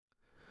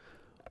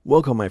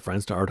Welcome, my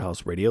friends, to Art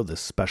House Radio, this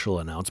special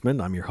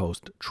announcement. I'm your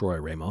host, Troy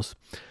Ramos.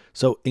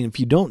 So, if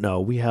you don't know,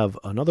 we have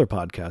another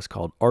podcast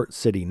called Art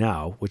City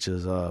Now, which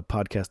is a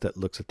podcast that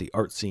looks at the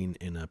art scene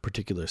in a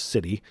particular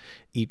city.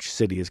 Each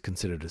city is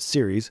considered a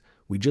series.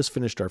 We just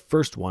finished our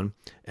first one,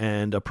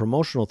 and a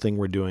promotional thing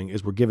we're doing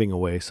is we're giving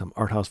away some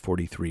Art House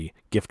 43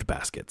 gift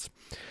baskets.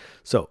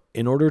 So,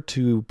 in order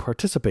to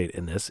participate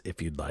in this,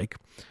 if you'd like,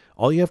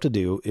 all you have to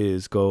do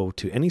is go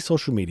to any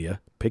social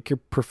media, pick your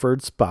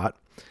preferred spot,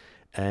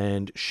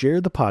 and share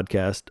the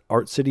podcast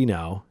Art City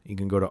Now. You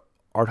can go to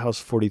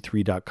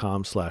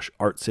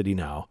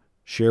arthouse43.com/artcitynow.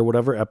 Share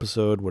whatever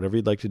episode, whatever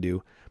you'd like to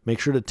do. Make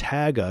sure to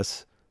tag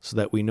us so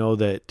that we know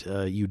that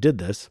you did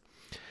this.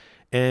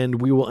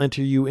 And we will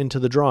enter you into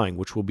the drawing,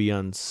 which will be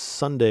on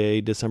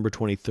Sunday, December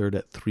 23rd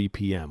at 3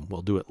 p.m.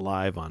 We'll do it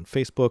live on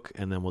Facebook,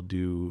 and then we'll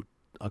do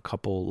a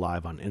couple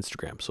live on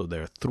Instagram. So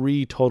there are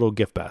 3 total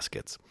gift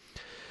baskets.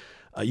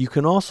 You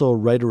can also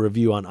write a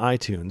review on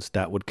iTunes.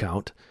 That would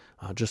count.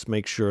 Just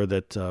make sure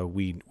that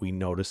we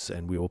notice,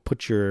 and we will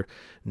put your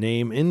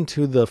name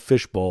into the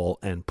fishbowl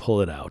and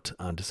pull it out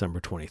on December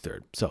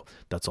 23rd. So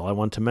that's all I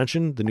want to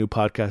mention. The new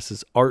podcast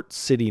is Art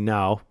City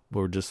Now.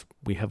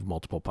 We have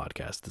multiple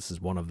podcasts. This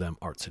is one of them.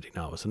 Art City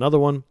Now is another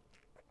one.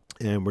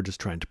 And we're just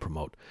trying to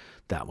promote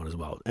that one as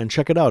well. And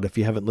check it out if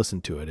you haven't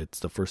listened to it. It's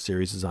the first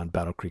series is on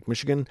Battle Creek,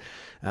 Michigan.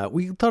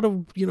 We thought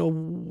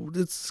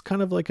it's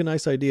kind of like a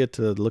nice idea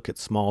to look at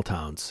small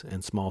towns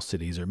and small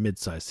cities or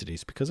mid-sized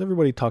cities, because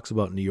everybody talks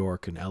about New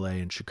York and LA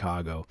and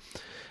Chicago.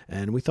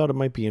 And we thought it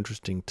might be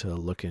interesting to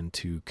look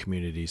into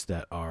communities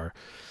that are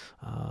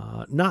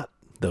not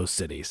those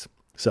cities.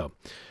 So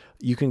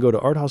you can go to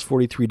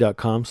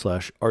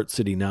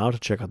arthouse43.com/artcitynow to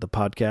check out the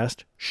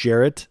podcast,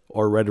 share it,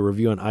 or write a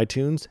review on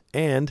iTunes,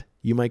 and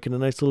you might get a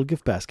nice little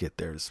gift basket.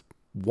 There's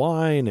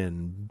wine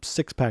and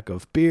 6-pack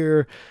of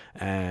beer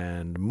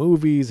and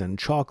movies and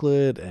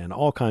chocolate and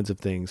all kinds of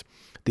things.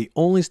 The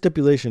only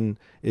stipulation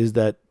is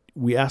that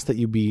we ask that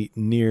you be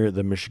near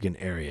the Michigan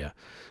area.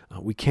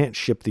 We can't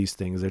ship these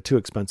things. They're too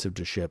expensive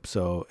to ship.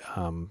 So,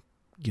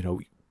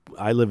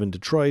 I live in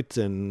Detroit,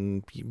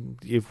 and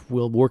if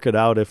we'll work it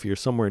out, if you're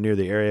somewhere near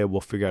the area,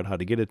 we'll figure out how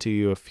to get it to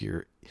you if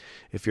you're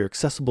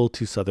accessible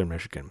to Southern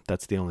Michigan.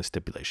 That's the only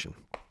stipulation.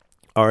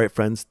 All right,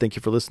 friends, thank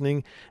you for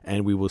listening,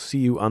 and we will see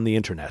you on the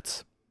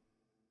internets.